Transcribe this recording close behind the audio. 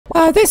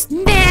Oh, this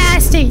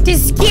nasty,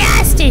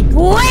 disgusting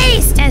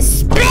waste of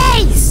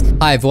space!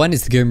 Hi everyone,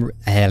 it's the Grim...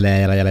 Hi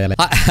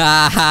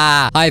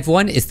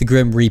everyone, it's the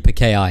Grim Reaper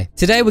KI.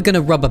 Today we're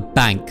gonna rob a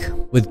bank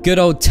with good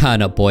old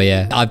Turnip Boy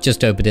here. I've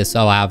just opened this,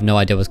 so I have no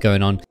idea what's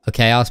going on.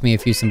 Okay, ask me a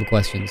few simple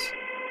questions.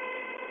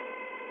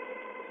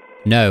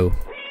 No.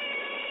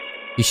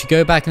 You should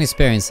go back and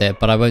experience it,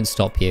 but I won't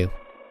stop you.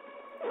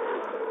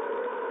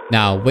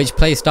 Now, which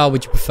playstyle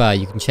would you prefer?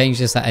 You can change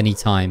this at any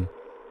time.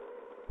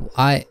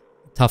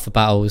 Tougher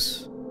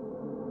battles.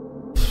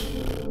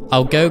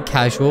 I'll go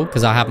casual,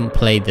 because I haven't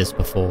played this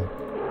before.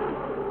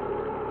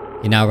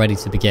 You're now ready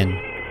to begin.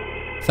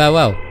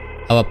 Farewell.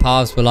 Our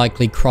paths will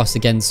likely cross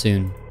again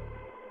soon.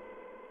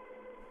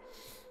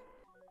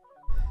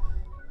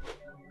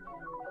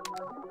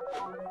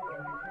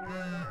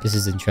 This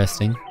is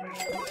interesting.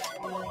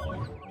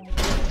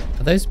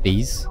 Are those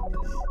bees?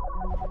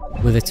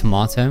 With a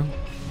tomato?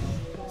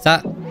 Is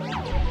that...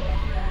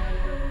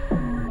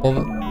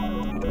 Well,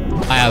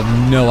 I have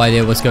no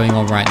idea what's going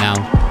on right now.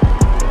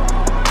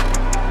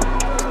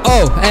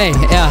 Oh, hey,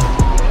 yeah.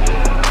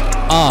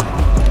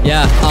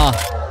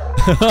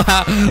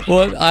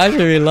 What? I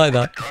actually really like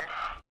that.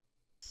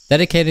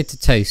 Dedicated to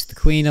toast, the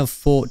queen of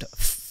fought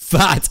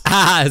fat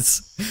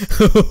ass.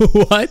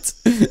 What?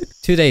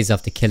 2 days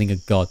after killing a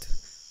god.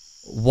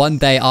 1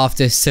 day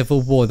after a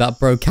civil war that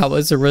broke out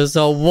as a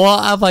result.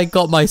 What have I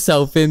got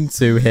myself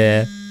into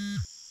here?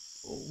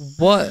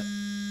 What?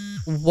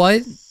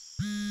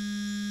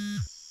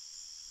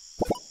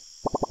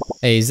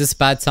 Hey, is this a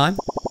bad time?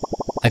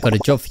 I got a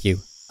job for you.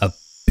 A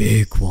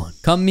big one.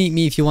 Come meet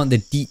me if you want the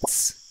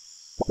deets.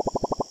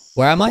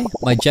 Where am I?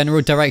 My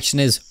general direction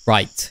is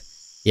right.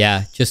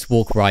 Yeah, just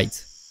walk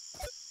right.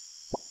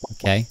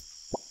 Okay.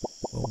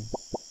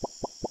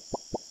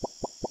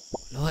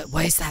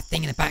 What is that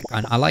thing in the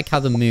background? I like how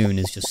the moon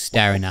is just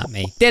staring at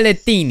me.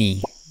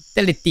 Dillitini.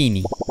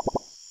 Dillitini.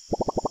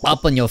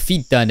 Up on your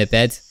feet, Turnip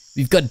Bed.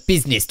 We've got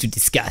business to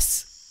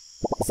discuss.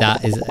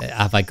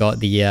 Have I got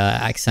the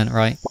accent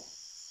right?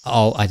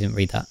 Oh, I didn't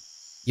read that.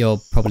 You're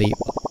probably...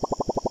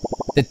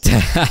 The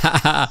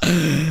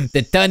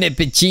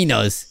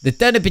Turnipicinos. The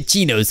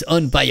Turnipicinos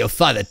owned by your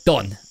father,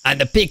 Don,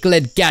 and the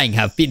Picklehead gang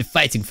have been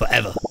fighting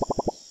forever.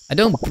 I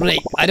don't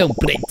break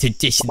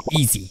tradition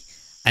easy.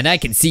 And I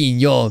can see in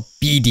your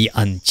beady,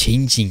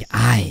 unchanging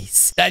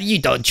eyes that you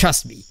don't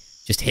trust me.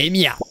 Just hear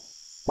me out.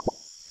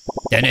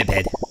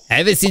 Turniphead,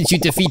 ever since you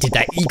defeated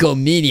that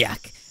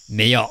egomaniac,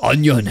 Mayor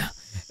Onion,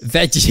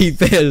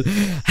 Veggieville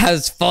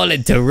has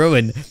fallen to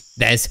ruin.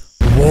 There's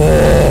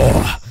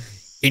war,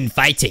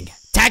 infighting,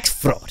 tax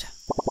fraud.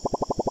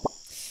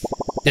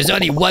 There's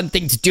only one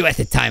thing to do at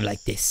a time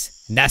like this,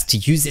 and that's to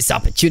use this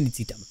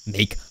opportunity to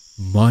make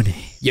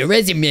money. Your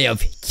resume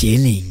of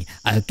killing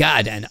a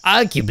god and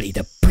arguably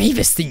the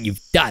bravest thing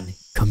you've done,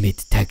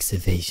 commit tax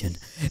evasion,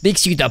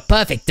 makes you the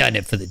perfect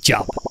turnip for the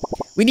job.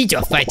 We need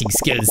your fighting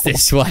skills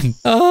this one.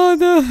 Oh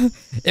no.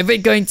 If we're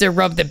going to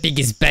rob the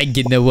biggest bank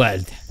in the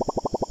world.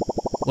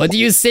 What do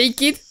you say,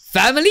 kid?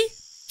 Family?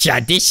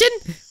 Tradition?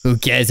 Who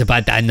cares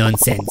about that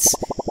nonsense?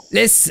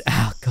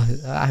 Oh god,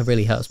 that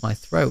really hurts my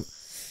throat.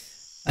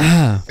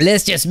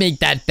 Let's just make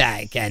that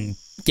bag and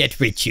get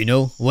rich, you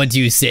know? What do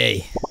you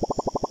say?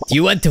 Do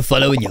you want to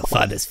follow in your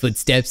father's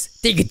footsteps?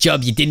 Take a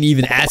job you didn't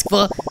even ask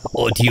for?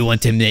 Or do you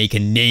want to make a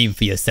name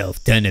for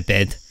yourself,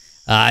 Turniphead?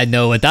 I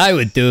know what I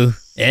would do.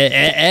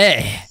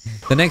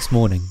 The next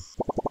morning.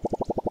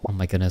 Oh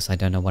my goodness, I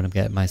don't know what I'm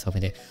getting myself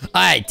into.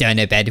 Alright,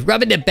 Turniphead,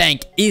 robbing the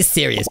bank is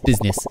serious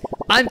business.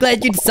 I'm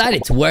glad you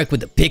decided to work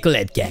with the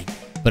Picklehead gang.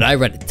 But I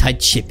run a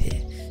tight ship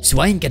here, so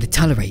I ain't gonna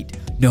tolerate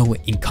no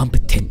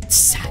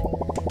incompetence.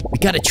 We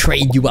gotta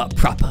train you up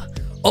proper,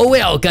 or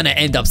we're all gonna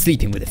end up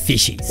sleeping with the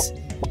fishies.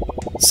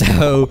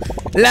 So,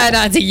 learn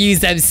how to use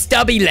them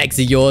stubby legs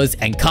of yours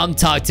and come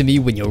talk to me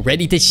when you're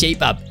ready to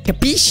shape up.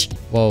 Capiche?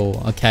 Whoa,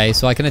 okay,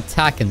 so I can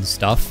attack and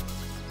stuff.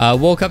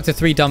 Walk up to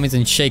 3 dummies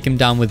and shake him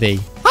down with E.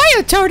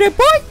 Hiya, Turnip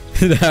Boy!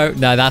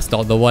 No, that's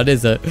not the one,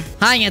 is it?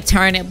 Hiya,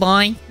 Turnip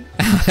Boy.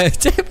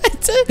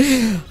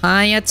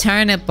 Hiya,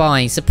 Turnip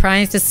Boy.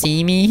 Surprised to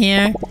see me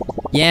here?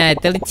 Yeah,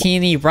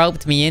 Dillitini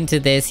roped me into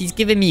this. He's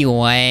giving me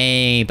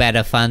way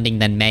better funding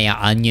than Mayor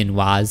Onion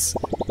was.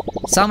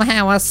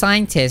 Somehow us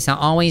scientists are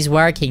always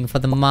working for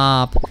the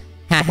mob.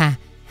 Ha ha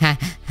ha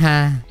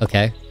ha.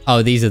 Okay.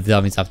 Oh, these are the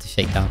dummies I have to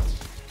shake down.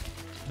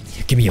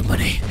 Give me your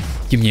money.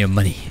 Give me your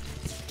money.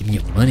 Give me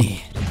your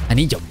money. I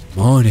need your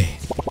money.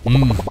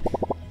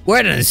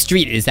 Word on the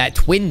street is that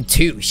Twin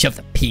 2 shoved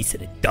a piece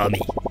of the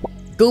dummy.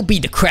 Go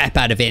beat the crap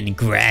out of it and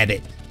grab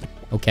it.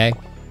 Okay.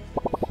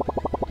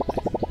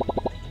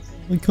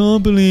 I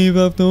can't believe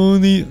after all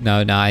these...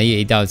 No,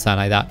 he don't sound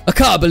like that. I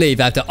can't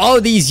believe after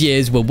all these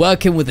years we're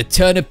working with a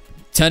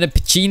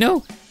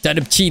Turnipicino,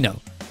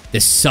 the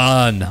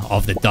son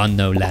of the Don,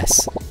 no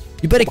less.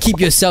 You better keep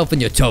yourself on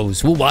your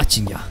toes. We're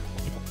watching you.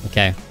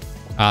 Okay.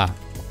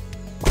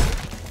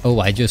 Oh,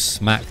 I just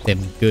smacked him.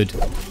 Good.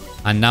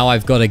 And now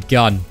I've got a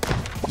gun.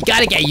 You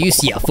gotta get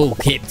used to your full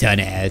kit,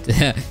 Turnip.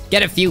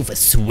 Get a feel for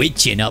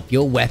switching up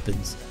your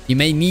weapons. You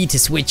may need to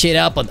switch it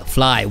up on the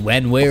fly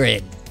when we're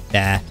in.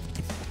 There.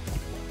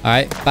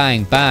 Alright,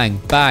 bang, bang,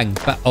 bang,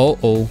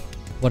 oh.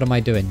 What am I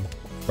doing?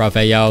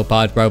 Ravioli,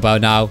 pod Robo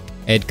now.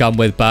 It come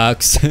with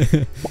perks.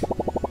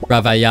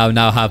 Ravioli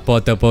now have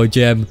portable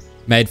gym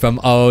made from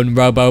own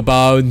Robo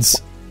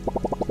bones.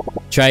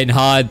 Train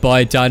hard,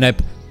 boy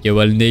Turnip. You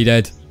will need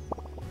it.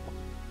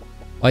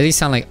 Why does he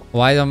sound like...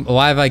 Why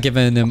have I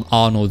given him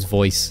Arnold's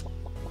voice?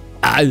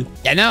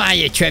 You know how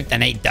you tripped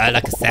and ate dirt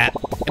like a sap?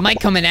 It might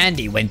come in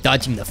handy when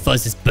dodging the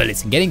fuzzest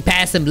bullets and getting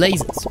past some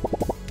lasers.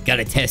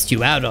 Gotta test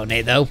you out on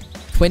it though.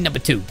 Twin number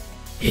 2.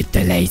 Hit the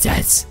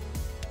lasers.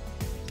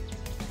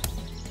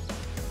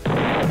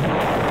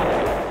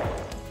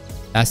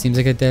 That seems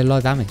like it did a lot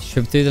of damage.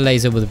 Should do the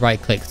laser with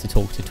right click to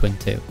talk to Twin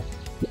 2.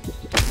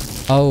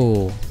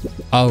 Oh.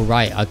 Oh,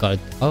 right. I got it.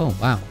 Oh,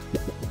 wow.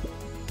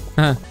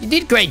 Huh. You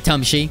did great,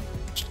 Tumshi.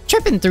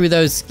 Tripping through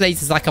those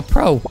lasers like a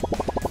pro.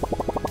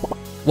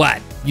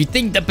 What? You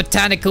think the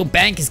botanical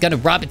bank is gonna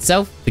rob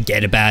itself?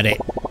 Forget about it.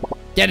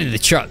 Get in the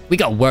truck. We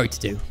got work to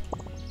do.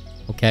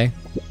 Okay.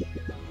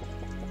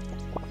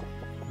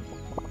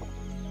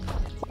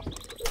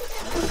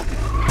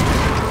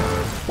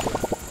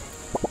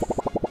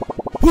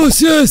 What's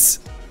this?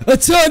 A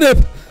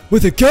turnip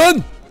with a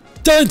gun?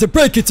 Trying to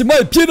break into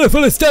my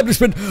beautiful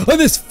establishment on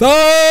this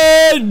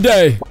fine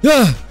day.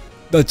 Ah,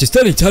 not just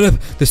any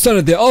turnip, the son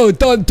of the old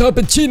Don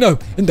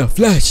Topicino in the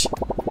flesh.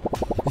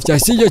 If I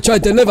see you try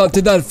to live up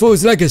to that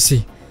fool's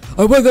legacy,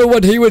 I wonder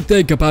what he would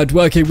think about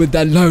working with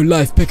that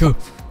low-life pickle.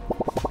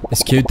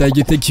 It's cute that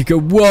you think you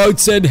can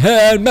waltz in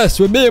here and mess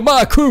with me and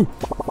my crew.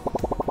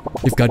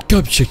 You've got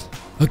gumption,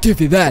 I'll give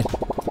you that.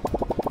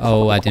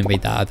 Oh, I didn't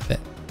read that out of it.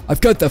 I've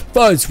got the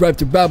fuzz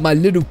wrapped around my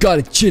little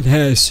garlic chin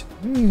hairs.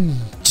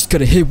 Just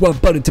gotta hit one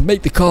button to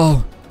make the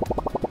call.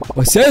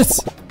 What's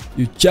this?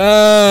 You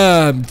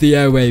jammed the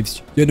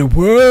airwaves. You're in a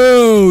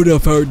world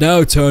of hurt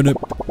now, Turnip.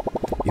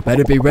 You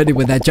better be ready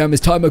when that jammer's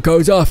timer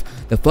goes off.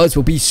 The fuzz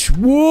will be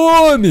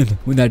swarming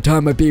when that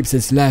timer beeps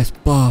its last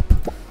bop.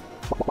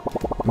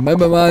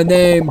 Remember my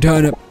name,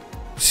 Turnip.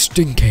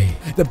 Stinky.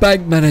 The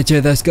bank manager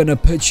that's gonna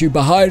put you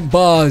behind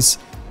bars.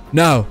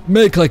 Now,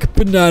 make like a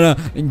banana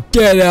and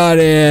get out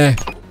of here.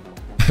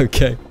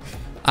 Okay.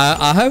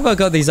 I hope I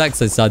got these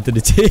accents down to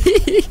the T.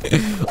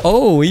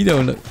 Oh, we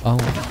don't look... Oh.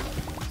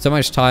 So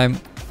much time.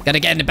 Gotta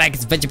get in the bank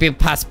as eventually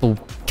possible.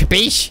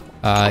 Capiche?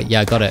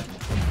 Yeah, I got it.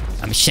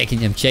 I'm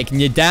shaking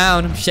you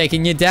down. I'm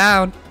shaking you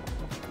down.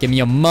 Give me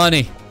your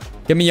money.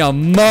 Give me your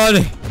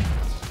money.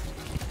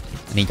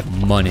 I need your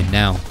money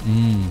now.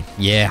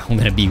 Yeah, I'm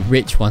gonna be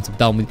rich once I'm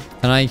done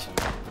with... Can I...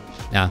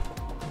 Nah.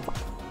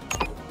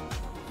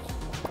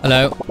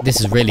 Hello. This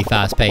is really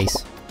fast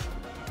paced.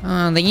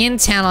 The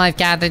intel I've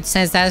gathered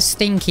says that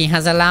Stinky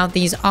has allowed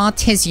these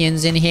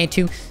artisans in here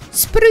to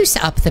spruce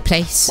up the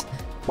place.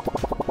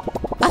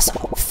 Us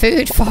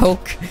food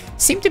folk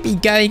seem to be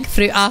going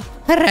through a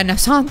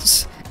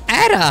renaissance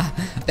era.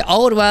 The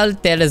old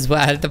world did as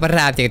well.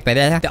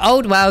 The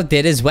old world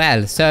did as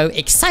well. So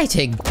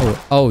exciting.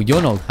 Oh,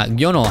 you're not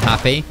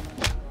happy.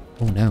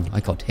 Oh no, I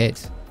got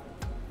hit.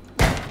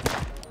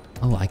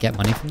 Oh, I get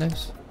money from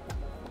those.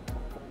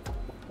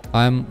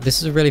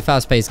 This is a really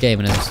fast-paced game,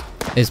 and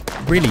it's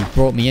really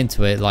brought me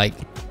into it. Like,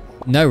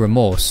 no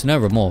remorse.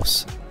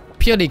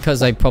 Purely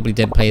because I probably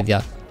didn't play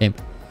the game.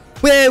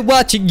 We're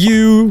watching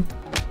you.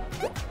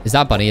 Is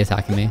that bunny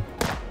attacking me?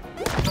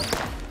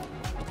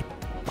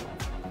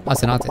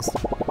 That's an artist.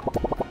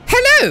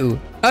 Hello.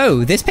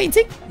 Oh, this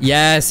painting?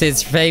 Yes,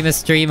 it's famous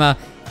streamer.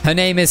 Her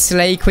name is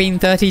Slay Queen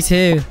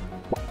 32.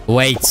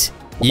 Wait,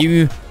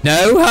 you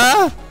know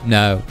her?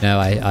 No,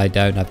 I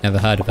don't. I've never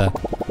heard of her.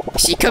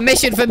 She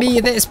commissioned for me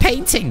this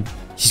painting.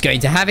 She's going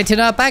to have it in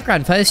her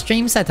background for her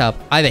stream setup.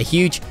 I'm a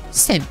huge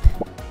simp.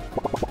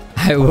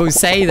 I will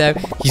say though,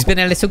 she's been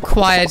a little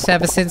quiet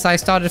ever since I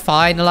started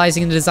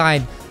finalizing the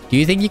design. Do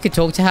you think you could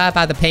talk to her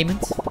about the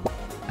payment?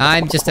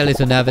 I'm just a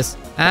little nervous.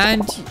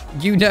 And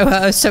you know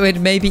her, so it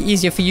may be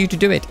easier for you to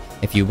do it.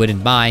 If you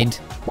wouldn't mind.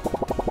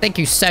 Thank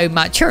you so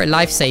much. You're a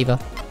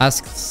lifesaver.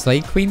 Ask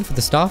Slay Queen for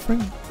the staff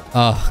room?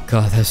 Oh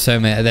god, there's so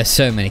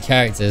many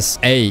characters.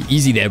 Hey,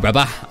 easy there,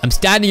 brother. I'm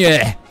standing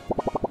here.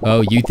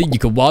 Oh, you think you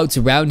can waltz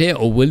around here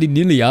all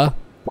willy-nilly, huh?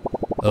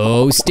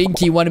 Oh,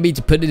 Stinky wanted me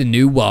to put in a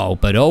new wall,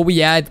 but all we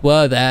had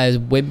were these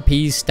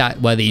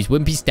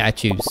wimpy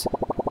statues.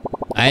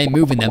 I ain't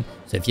moving them,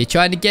 so if you're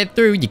trying to get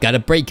through, you gotta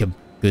break them.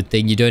 Good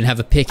thing you don't have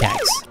a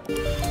pickaxe.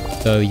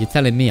 So you're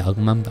telling me I'm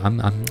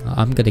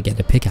gonna get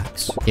a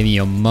pickaxe? Give me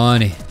your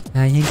money.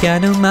 I ain't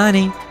got no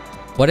money.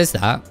 What is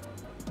that?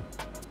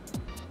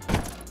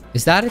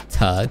 Is that a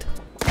turd?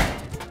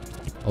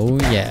 Oh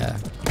yeah.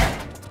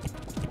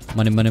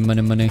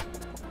 Money.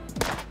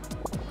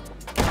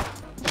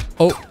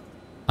 Oh,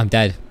 I'm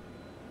dead.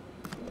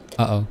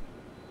 Uh-oh.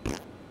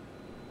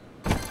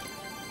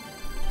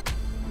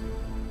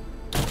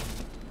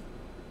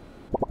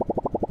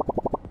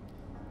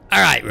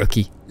 Alright,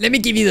 rookie. Let me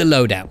give you the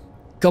lowdown.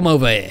 Come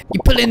over here.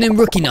 You put in them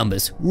rookie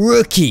numbers.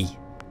 Rookie.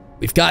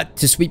 We've got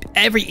to sweep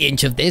every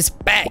inch of this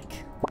bank.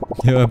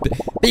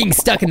 Being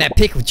stuck in that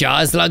pickle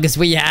jar as long as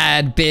we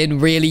had been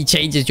really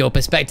changes your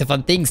perspective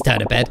on things,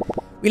 Turnip.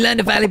 we learned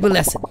a valuable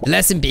lesson. The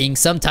lesson being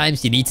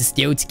sometimes you need to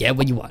steal to get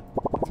what you want.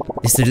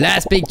 This is the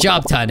last big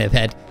job, Turnip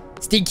Head.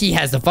 Stinky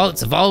has the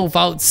vaults of all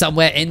vaults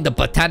somewhere in the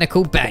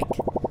botanical bank.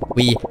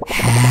 We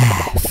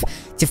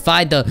have to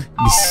find the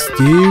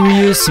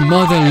mysterious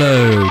mother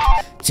lode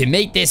to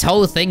make this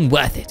whole thing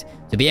worth it.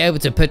 To be able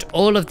to put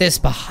all of this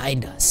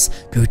behind us.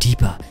 Go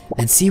deeper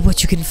and see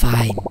what you can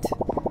find.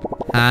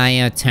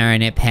 Hiya,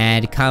 Turnip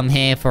Head. Come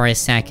here for a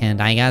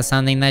second. I got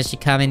something that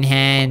should come in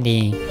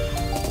handy.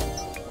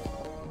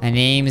 My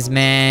name's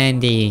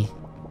Mandy.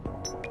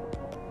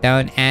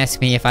 Don't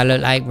ask me if I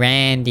look like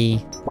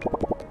Randy.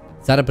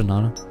 Is that a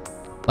banana?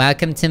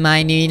 Welcome to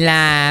my new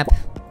lab.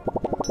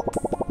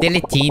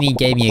 Dillitini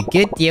gave me a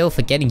good deal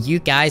for getting you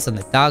guys on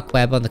the dark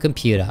web on the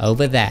computer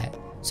over there.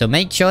 So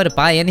make sure to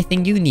buy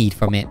anything you need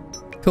from it.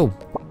 Cool.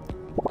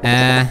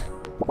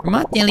 From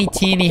what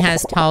Dillitini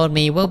has told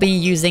me, we'll be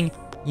using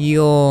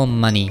your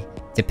money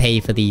to pay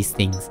for these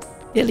things.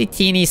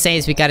 Dillitini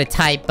says we got a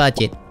tight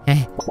budget.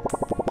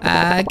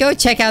 Go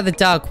check out the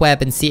dark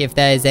web and see if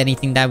there is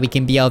anything that we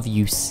can be of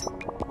use.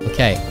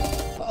 Okay.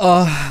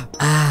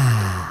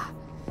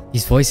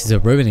 These voices are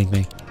ruining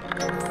me.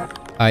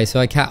 Alright, so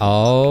I can't...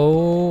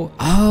 Oh!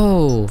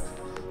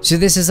 So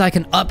this is like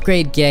an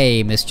upgrade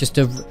game. It's just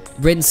a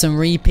rinse and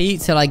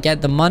repeat till I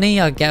get the money.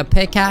 I get a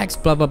pickaxe,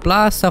 blah, blah,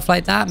 blah. Stuff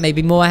like that.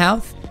 Maybe more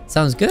health.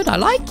 Sounds good. I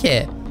like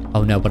it.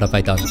 Oh no, what have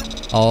I done?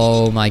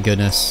 Oh my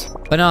goodness.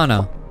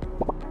 Banana.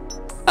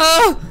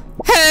 Oh!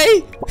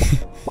 Hey!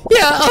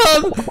 Yeah,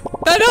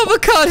 that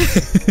avocado...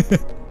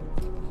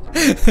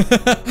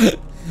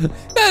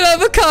 that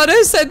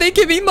avocado said they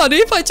give me money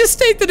if I just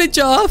stayed in a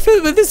jar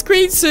filled with this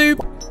green soup.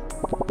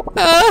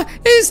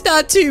 It's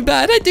not too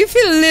bad. I do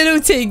feel a little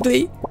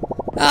tingly.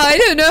 I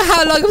don't know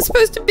how long I'm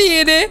supposed to be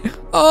in it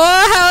or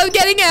how I'm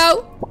getting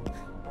out.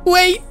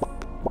 Wait.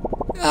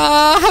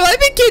 Have I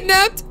been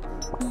kidnapped?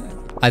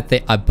 I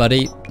think,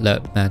 buddy,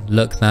 look,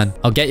 man.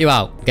 I'll get you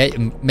out. Okay,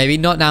 maybe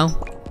not now.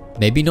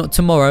 Maybe not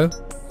tomorrow.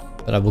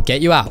 But I will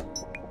get you out.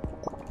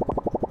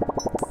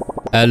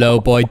 Hello,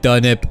 boy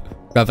Turnip.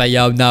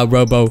 Rafael now,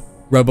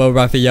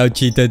 Robo-Rafael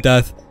cheated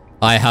death.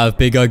 I have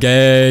bigger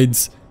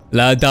gains.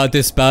 Learned how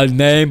to spell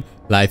name.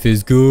 Life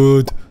is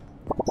good.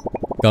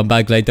 Come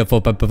back later for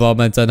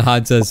performance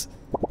enhancers.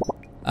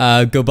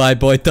 Goodbye,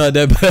 boy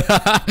Turnip.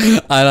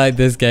 I like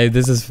this game.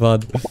 This is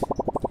fun.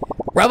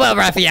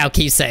 Robo-Rafael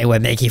keeps saying we're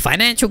making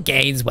financial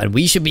gains when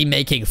we should be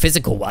making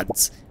physical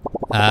ones.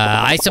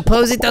 I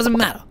suppose it doesn't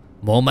matter.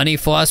 More money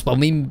for us when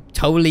we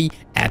totally,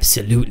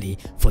 absolutely,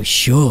 for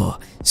sure,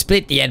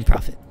 split the end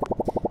profit.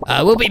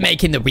 We'll be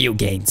making the real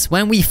gains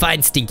when we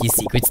find Stinky's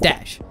secret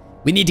stash.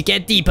 We need to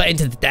get deeper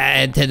into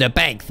the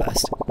bank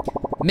first.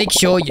 Make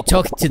sure you're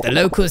talking to the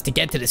locals to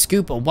get to the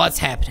scoop on what's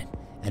happening.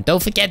 And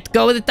don't forget to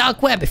go with the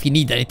dark web if you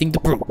need anything to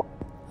prove.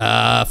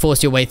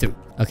 Force your way through.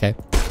 Okay.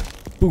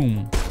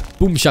 Boom.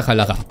 Boom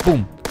shakalaka.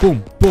 Boom.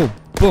 Boom. Boom.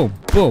 Boom.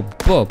 Boom.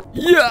 Boom.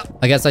 Yeah!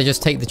 I guess I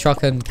just take the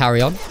truck and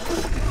carry on.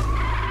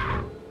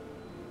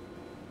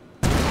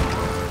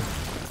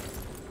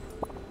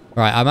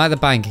 Right, I'm at the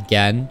bank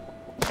again.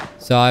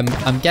 So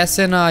I'm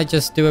guessing I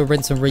just do a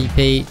rinse and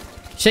repeat.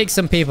 Shake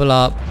some people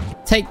up.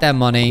 Take their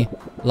money.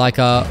 Like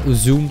a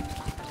zoom.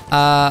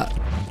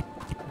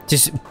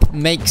 Just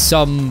make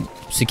some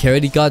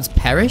security guards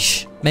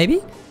perish, maybe?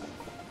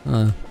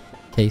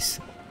 Case.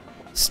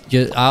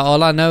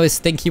 All I know is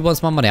Stinky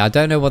wants my money. I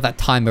don't know what that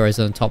timer is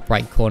on the top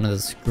right corner of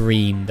the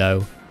screen,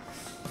 though.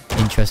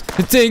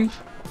 Interesting.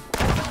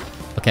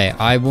 Okay,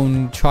 I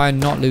will try and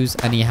not lose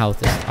any health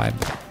this time.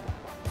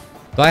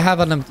 Do I have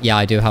unlimited? Yeah,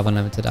 I do have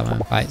unlimited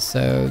ammo. Right,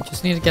 so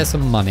just need to get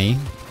some money.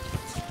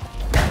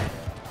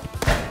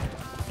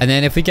 And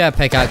then if we get a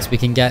pickaxe, we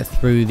can get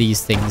through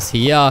these things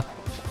here.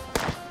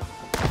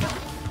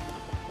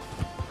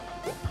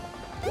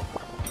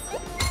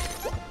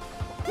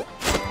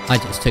 I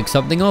just took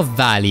something of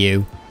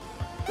value.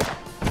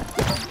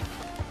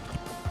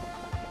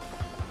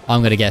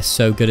 I'm gonna get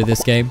so good at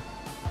this game.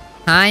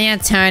 Hiya,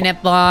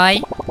 Turnip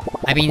Boy.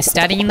 I've been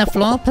studying the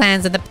floor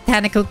plans of the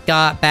Botanical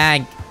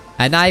Bank.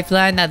 And I've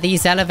learned that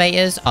these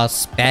elevators are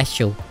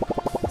special.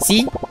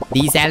 See?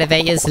 These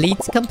elevators lead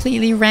to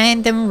completely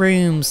random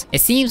rooms.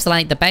 It seems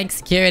like the bank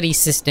security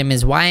system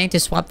is wired to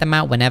swap them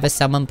out whenever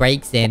someone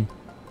breaks in.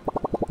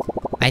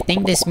 I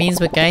think this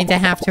means we're going to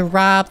have to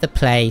rob the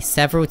place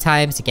several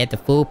times to get the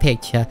full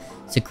picture.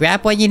 So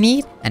grab what you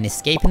need and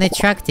escape in the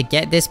truck to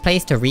get this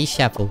place to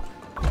reshuffle.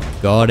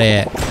 Got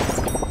it.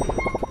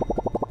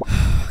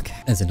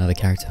 Okay, there's another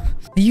character.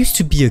 I used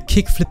to be a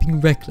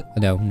kick-flipping reckless...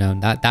 No,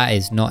 that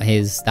is not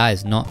his... That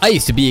is not... I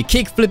used to be a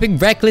kick-flipping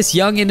reckless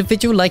young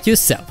individual like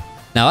yourself.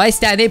 Now I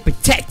stand here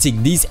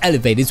protecting these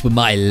elevators with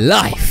my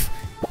life.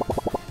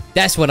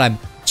 That's what I'm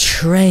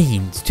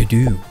trained to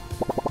do.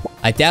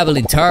 I dabble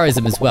in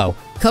tourism as well.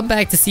 Come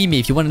back to see me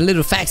if you want a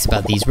little facts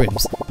about these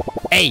rooms.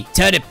 Hey,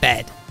 Turnip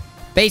Bed.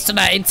 Based on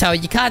our intel,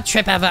 you can't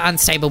trip over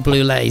unstable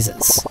blue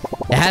lasers.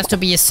 There has to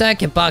be a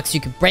circuit box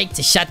you can break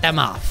to shut them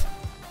off.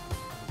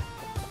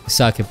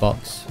 Circuit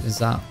box. Is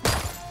that...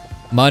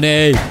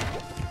 Money!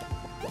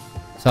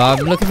 So I'm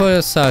looking for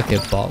a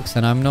circuit box,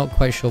 and I'm not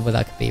quite sure what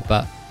that could be,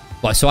 but...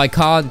 What, so I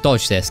can't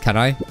dodge this, can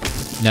I?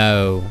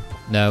 No.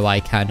 No, I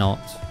cannot.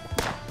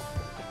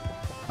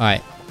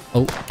 Alright.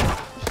 Oh.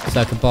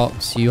 Circuit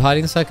box. You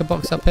hiding the circuit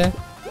box up here?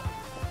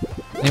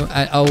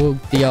 Oh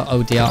dear,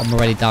 oh dear. I'm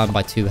already down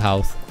by 2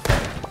 health.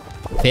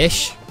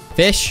 Fish?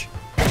 Fish?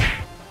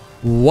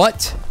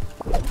 What?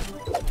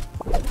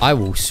 I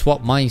will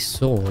swap my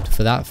sword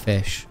for that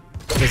fish.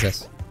 What is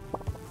this?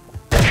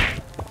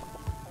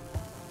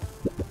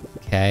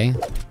 Okay.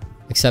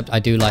 Except I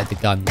do like the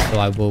gun, so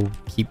I will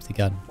keep the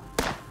gun.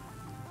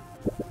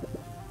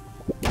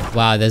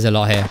 Wow, there's a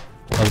lot here.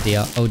 Oh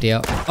dear, oh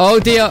dear, oh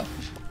dear!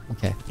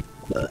 Okay.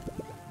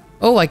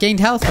 Oh, I gained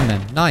health from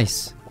them.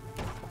 Nice.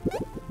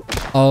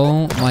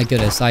 Oh my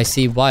goodness, I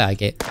see why I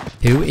get...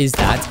 Who is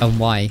that and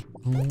why?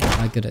 Oh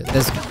my goodness.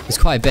 There's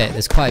quite a bit.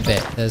 There's quite a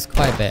bit. There's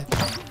quite a bit.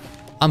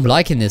 I'm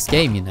liking this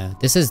game, you know.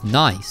 This is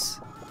nice.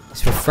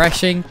 It's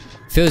refreshing.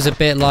 Feels a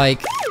bit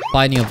like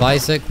Binding of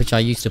Isaac, which I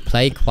used to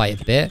play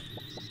quite a bit.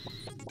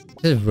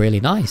 This is really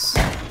nice.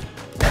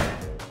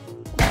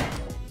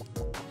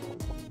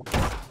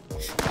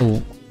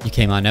 Oh, you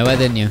came out of nowhere,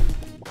 didn't you?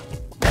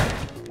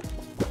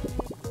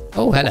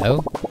 Oh,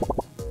 hello.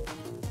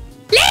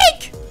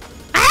 Leek!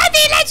 I heard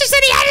the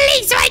electricity had a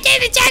leak, so I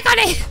came to check on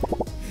it.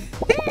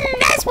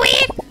 That's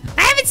weird.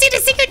 I haven't seen a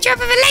single drop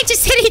of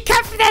electricity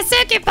come from that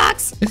circuit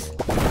box.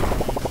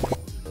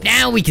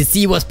 Now we can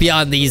see what's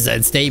beyond these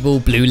unstable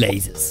blue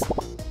lasers.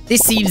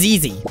 This seems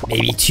easy.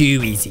 Maybe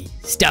too easy.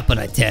 Step on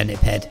a turnip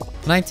head.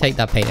 Can I take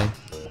that painting?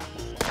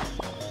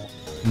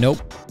 Nope.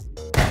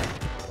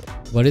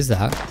 What is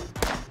that?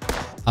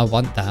 I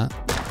want that.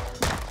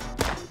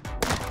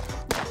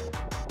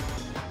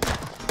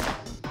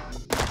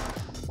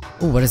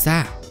 Oh, what is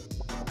that?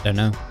 I don't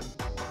know.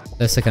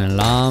 Looks like an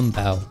alarm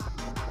bell.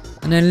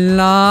 An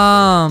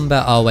alarm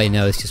bell. Oh, wait,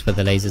 no. It's just where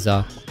the lasers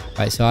are.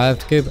 Right, so I have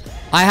to go...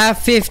 I have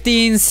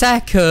 15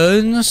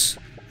 seconds!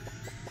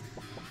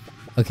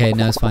 Okay,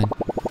 no, it's fine.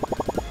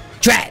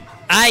 Drat!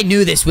 I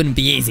knew this wouldn't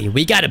be easy.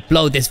 We gotta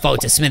blow this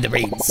vault to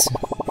smithereens.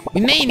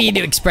 We may need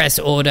to express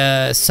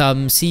order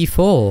some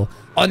C4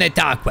 on the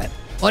dark web.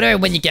 Order it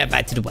when you get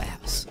back to the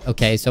warehouse.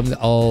 Okay, so I'm...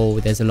 Oh,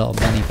 there's a lot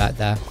of money back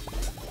there.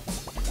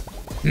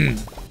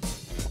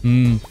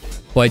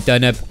 White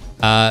turnip.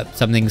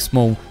 Something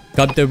small.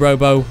 Come to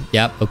Robo.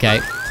 Yep,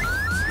 okay.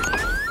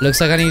 Looks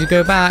like I need to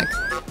go back.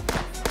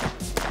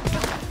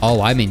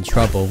 Oh, I'm in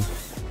trouble.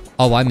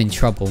 Oh, I'm in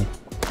trouble.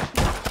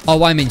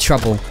 Oh, I'm in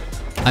trouble.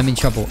 I'm in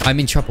trouble. I'm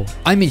in trouble.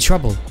 I'm in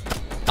trouble.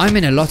 I'm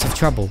in a lot of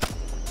trouble.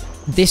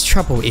 This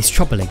trouble is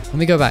troubling. Let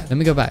me go back. Let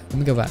me go back. Let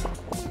me go back.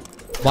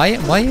 Why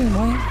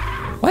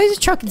is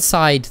the truck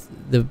inside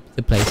the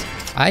place?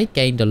 I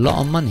gained a lot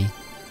of money.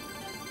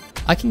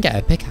 I can get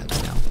a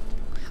pickaxe now.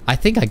 I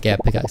think I get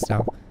a pickaxe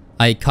now.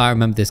 I can't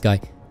remember this guy.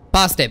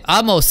 Parsnip,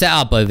 I'm all set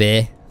up over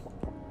here.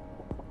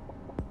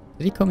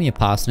 Did he call me a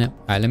parsnip?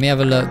 Alright, let me have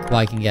a look what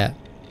I can get.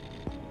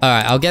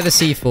 Alright, I'll get the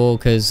C4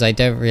 because I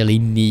don't really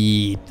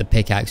need the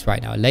pickaxe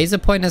right now. Laser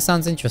pointer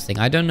sounds interesting.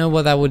 I don't know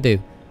what that will do.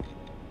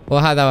 Or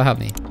how that will help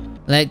me.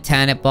 Look,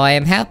 Turnip Boy,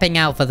 I'm helping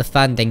out for the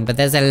funding, but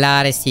there's a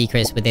lot of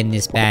secrets within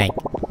this bank.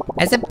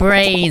 As the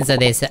brains of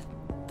this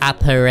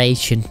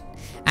operation,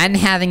 and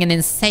having an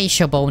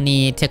insatiable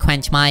need to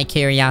quench my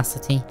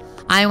curiosity,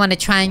 I want to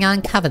try and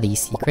uncover these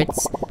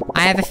secrets.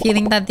 I have a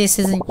feeling that this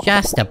isn't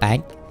just a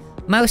bank.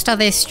 Most of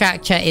this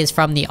structure is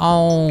from the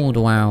old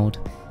world.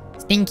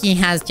 Stinky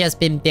has just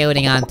been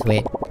building onto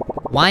it.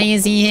 Why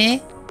is he here?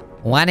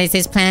 What is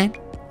his plan?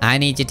 I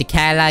need you to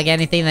catalog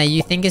anything that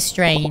you think is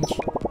strange.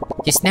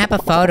 Just snap a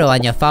photo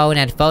on your phone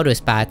at photo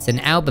spots and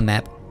album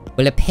app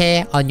will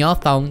appear on your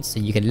phone so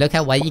you can look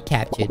at what you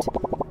captured.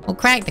 We'll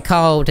crack the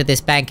code to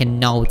this bank in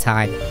no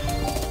time.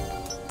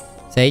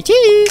 Say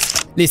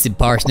cheese! Listen,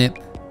 Parsnip.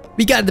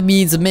 We got the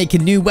means of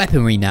making new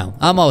weaponry now.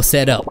 I'm all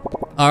set up.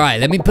 Alright,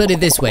 let me put it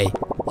this way.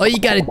 All you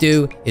gotta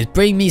do is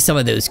bring me some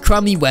of those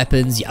crummy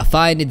weapons you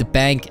find in the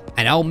bank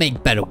and I'll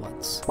make better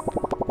ones.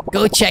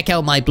 Go check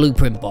out my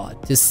blueprint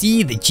board to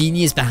see the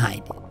genius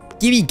behind it.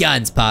 Give me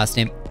guns,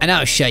 Parsnip, and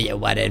I'll show you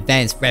what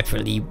advanced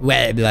weaponry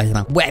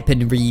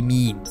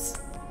means.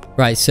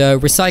 Right, so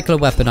recycle a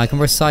weapon. I can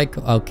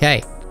recycle...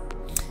 Okay.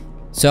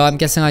 So I'm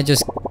guessing I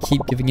just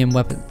keep giving him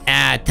weapons.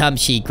 Ah,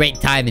 Tumshi, great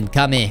timing.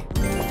 Come here.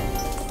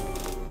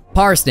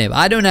 Parsnip,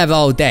 I don't have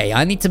all day.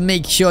 I need to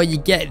make sure you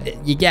get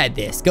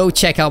this. Go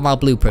check out my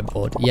blueprint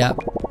board. Yep.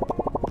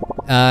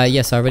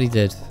 Yes, I already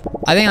did.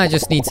 I think I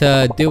just need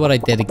to do what I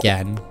did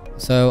again.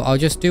 So I'll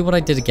just do what I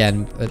did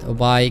again. But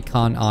why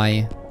can't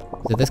I...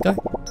 Is it this guy?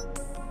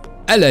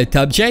 Hello,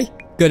 Tumshi.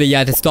 Good of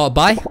you to stop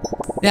by.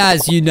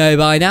 As you know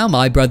by now,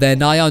 my brother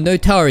and I are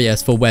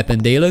notorious for weapon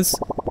dealers.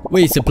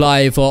 We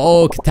supply for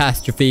all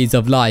catastrophes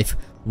of life.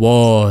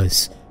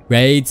 Wars,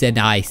 raids, and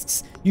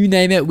heists. You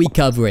name it, we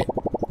cover it.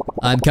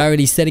 I'm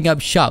currently setting up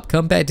shop.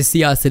 Come back to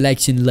see our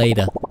selection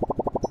later.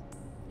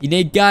 You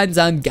need guns?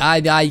 I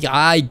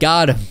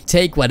got them.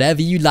 Take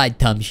whatever you like,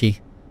 Tumshi.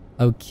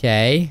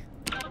 Okay.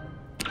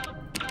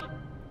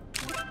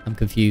 I'm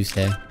confused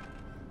here.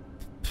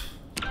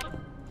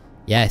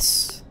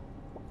 Yes.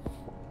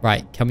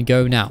 Right, can we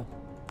go now?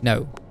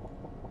 No.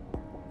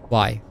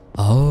 Why?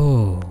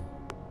 Oh.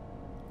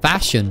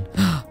 Fashion.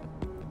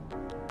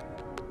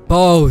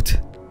 Bold.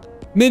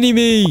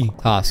 Mini-me.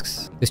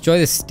 Tasks. Destroy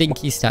the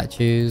stinky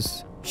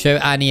statues. Show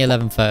Annie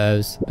 11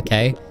 photos.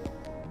 Okay.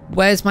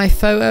 Where's my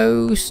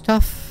photo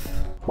stuff?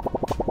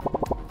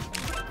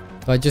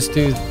 Do I just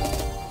do...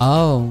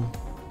 Oh.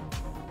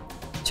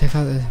 Check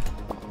out the...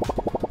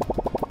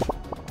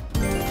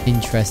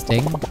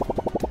 Interesting.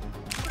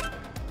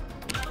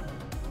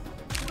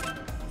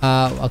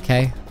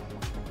 Okay.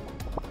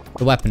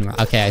 The weapon.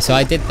 Okay, so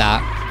I did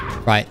that.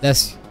 Right,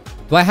 let's...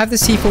 Do I have the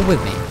C4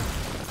 with me?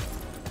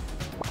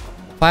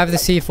 If I have the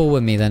C4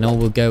 with me, then all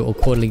will go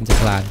according to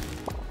plan.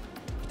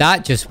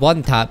 That just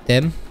one-tapped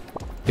him.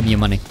 Give me your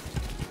money.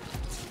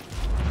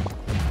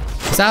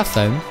 Is that a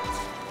phone?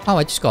 Oh,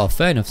 I just got a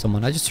phone of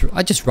someone. I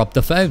just robbed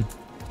the phone.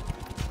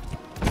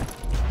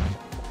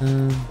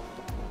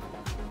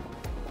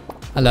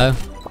 Hello.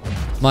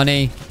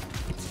 Money.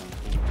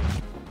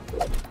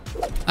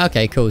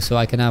 Okay, cool. So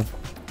I can have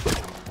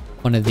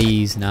one of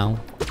these now.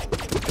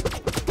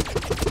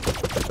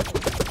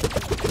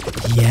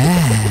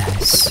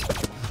 Yes.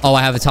 Oh,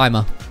 I have a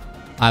timer.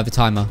 I have a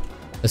timer.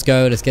 Let's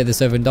go. Let's get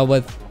this over and done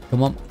with.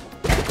 Come on.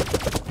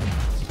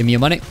 Give me your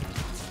money.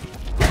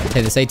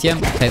 Take this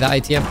ATM. Take that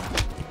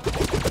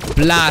ATM.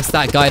 Blast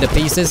that guy to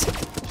pieces.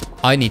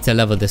 I need to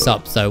level this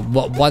up. So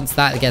once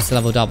that gets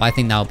leveled up, I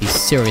think that will be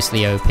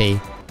seriously OP.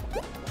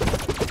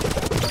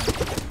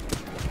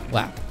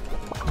 Wow.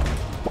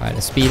 Alright,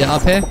 let's speed it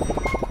up here.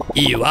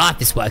 You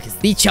office workers,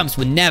 these chumps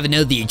would never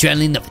know the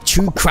adrenaline of a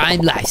true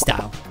crime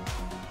lifestyle.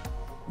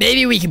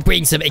 Maybe we can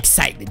bring some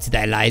excitement to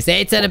their lives,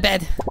 eh,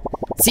 Turnip?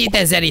 See if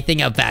there's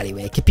anything of value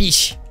here,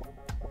 capiche?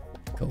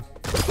 Cool.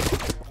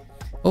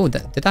 Oh,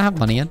 did I have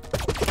money in?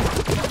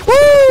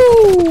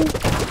 Woo!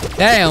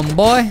 Damn,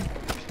 boy.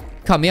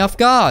 Caught me off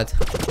guard.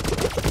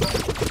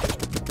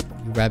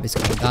 You rabbits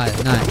gonna die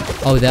at night.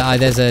 Oh,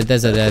 there's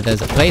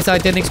a place I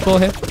didn't explore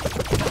here.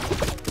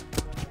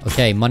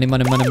 Okay, money.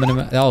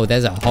 Oh,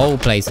 there's a whole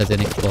place I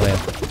didn't explore here.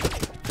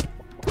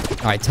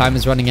 Alright, time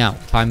is running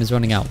out. Time is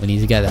running out. We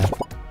need to get there.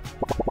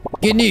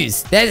 Good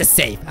news, there's a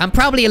safe, and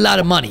probably a lot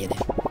of money in it.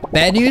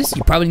 Bad news,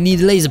 you probably need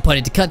a laser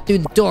pointer to cut through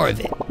the door of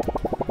it.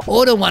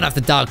 Order one off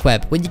the dark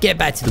web when you get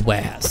back to the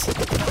warehouse.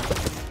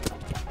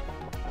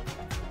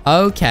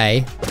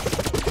 Okay.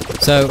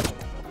 So,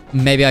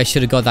 maybe I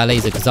should have got that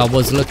laser, because I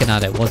was looking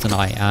at it, wasn't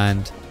I?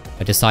 And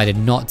I decided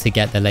not to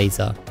get the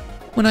laser.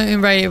 When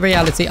in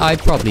reality, I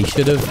probably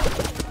should have.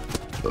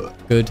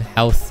 Good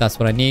health, that's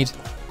what I need.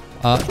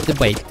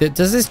 Wait,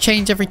 does this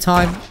change every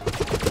time?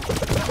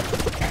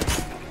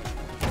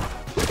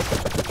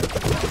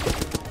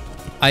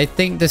 I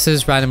think this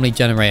is randomly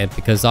generated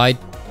because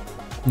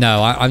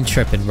No, I'm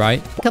tripping,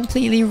 right?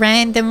 Completely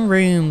random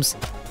rooms.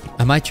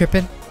 Am I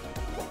tripping?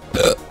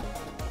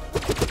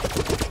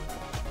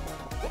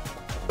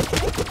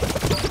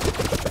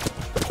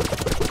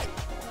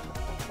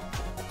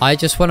 I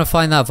just want to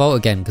find that vault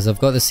again because I've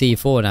got the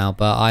C4 now,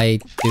 but I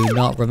do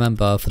not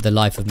remember for the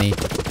life of me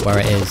where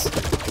it is.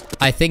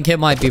 I think it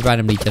might be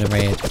randomly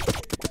generated.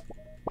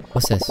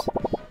 What's this?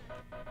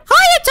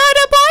 Hiya,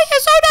 Turnip Boy!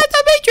 It's so nice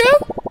to meet you!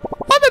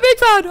 I'm a big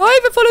fan! I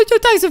even followed your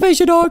tax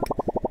evasion dog!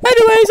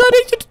 Anyways, I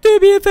need you to do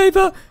me a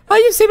favor.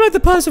 You seem like the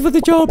person for the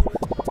job.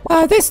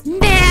 This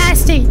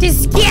nasty,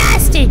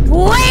 disgusting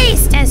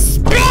waste of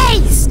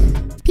space!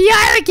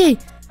 Pierogi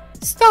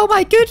stole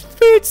my good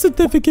food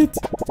certificate.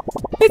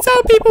 It's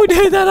how people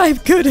know that I'm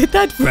good at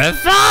that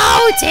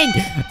revolting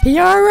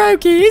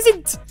pierogi,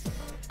 isn't?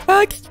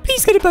 Can you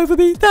please get it over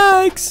me?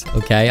 Thanks.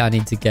 Okay, I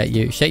need to get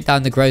you. Shake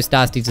down the gross,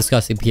 nasty,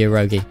 disgusting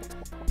pierogi.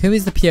 Who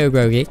is the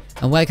pierogi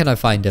and where can I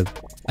find him?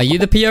 Are you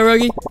the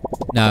pierogi?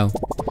 No.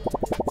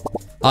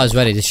 I was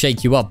ready to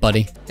shake you up,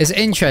 buddy. It's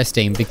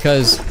interesting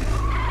because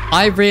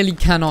I really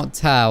cannot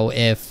tell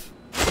if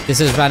this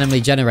is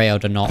randomly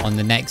generated or not on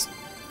the next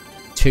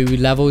 2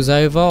 levels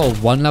over or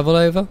 1 level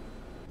over.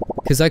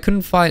 Because I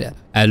couldn't find it.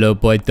 Hello,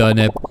 boy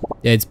Turnip.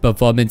 It's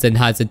performance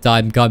enhancer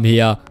time. Come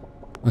here.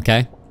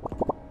 Okay.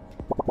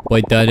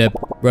 Boy Turnip.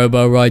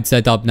 Robo-Ride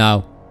set up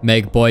now.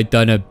 Make boy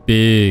Turnip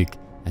big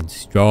and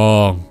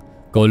strong.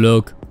 Go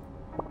look.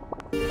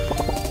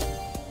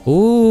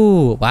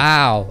 Ooh,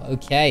 wow.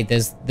 Okay,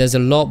 there's a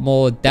lot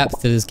more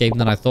depth to this game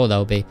than I thought there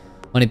would be.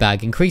 Money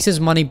bag. Increases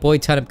money boy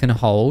Turnip can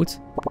hold.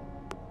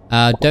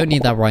 Don't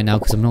need that right now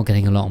because I'm not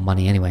getting a lot of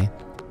money anyway.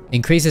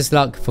 Increases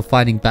luck for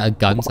finding better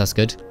guns. That's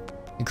good.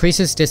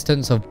 Increases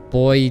distance of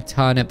boy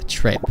Turnip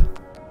trip.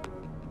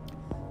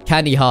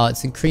 Candy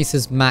hearts.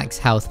 Increases max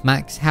health.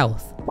 Max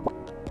health.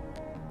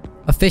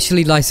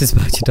 Officially licensed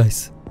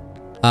merchandise.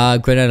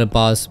 Granola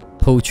bars.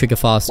 Pull trigger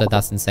faster.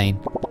 That's insane.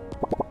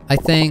 I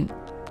think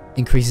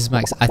increases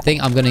max. I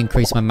think I'm going to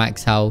increase my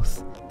max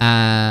health.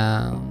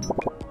 And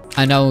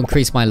I'll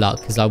increase my luck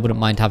because I wouldn't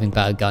mind having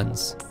better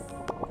guns.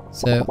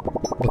 So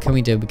what can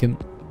we do? We can...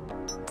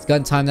 It's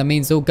gun time. That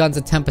means all guns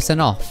are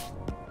 10% off.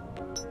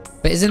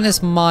 But isn't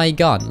this my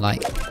gun?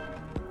 Like,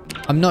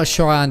 I'm not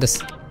sure I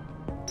understand.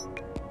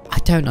 I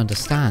don't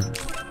understand.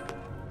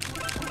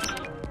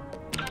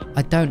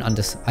 I don't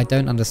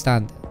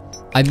understand.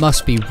 I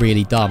must be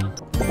really dumb.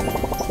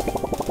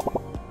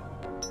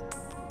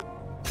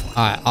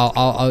 Alright,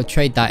 I'll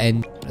trade that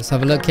in. Let's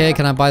have a look here.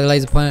 Can I buy the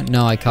laser pointer?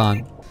 No, I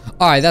can't.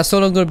 Alright, that's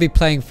all I'm going to be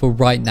playing for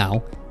right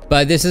now.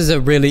 But this is a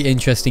really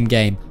interesting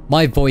game.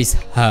 My voice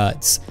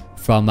hurts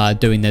from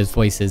doing those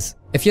voices.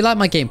 If you like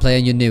my gameplay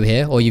and you're new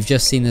here, or you've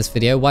just seen this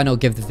video, why not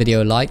give the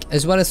video a like,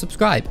 as well as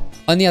subscribe.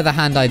 On the other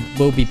hand, I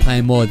will be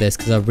playing more of this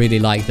because I really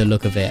like the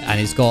look of it. And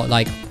it's got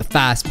like a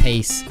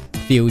fast-paced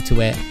feel to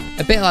it.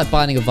 A bit like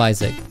Binding of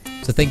Isaac.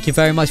 So thank you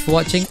very much for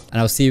watching,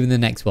 and I'll see you in the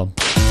next one.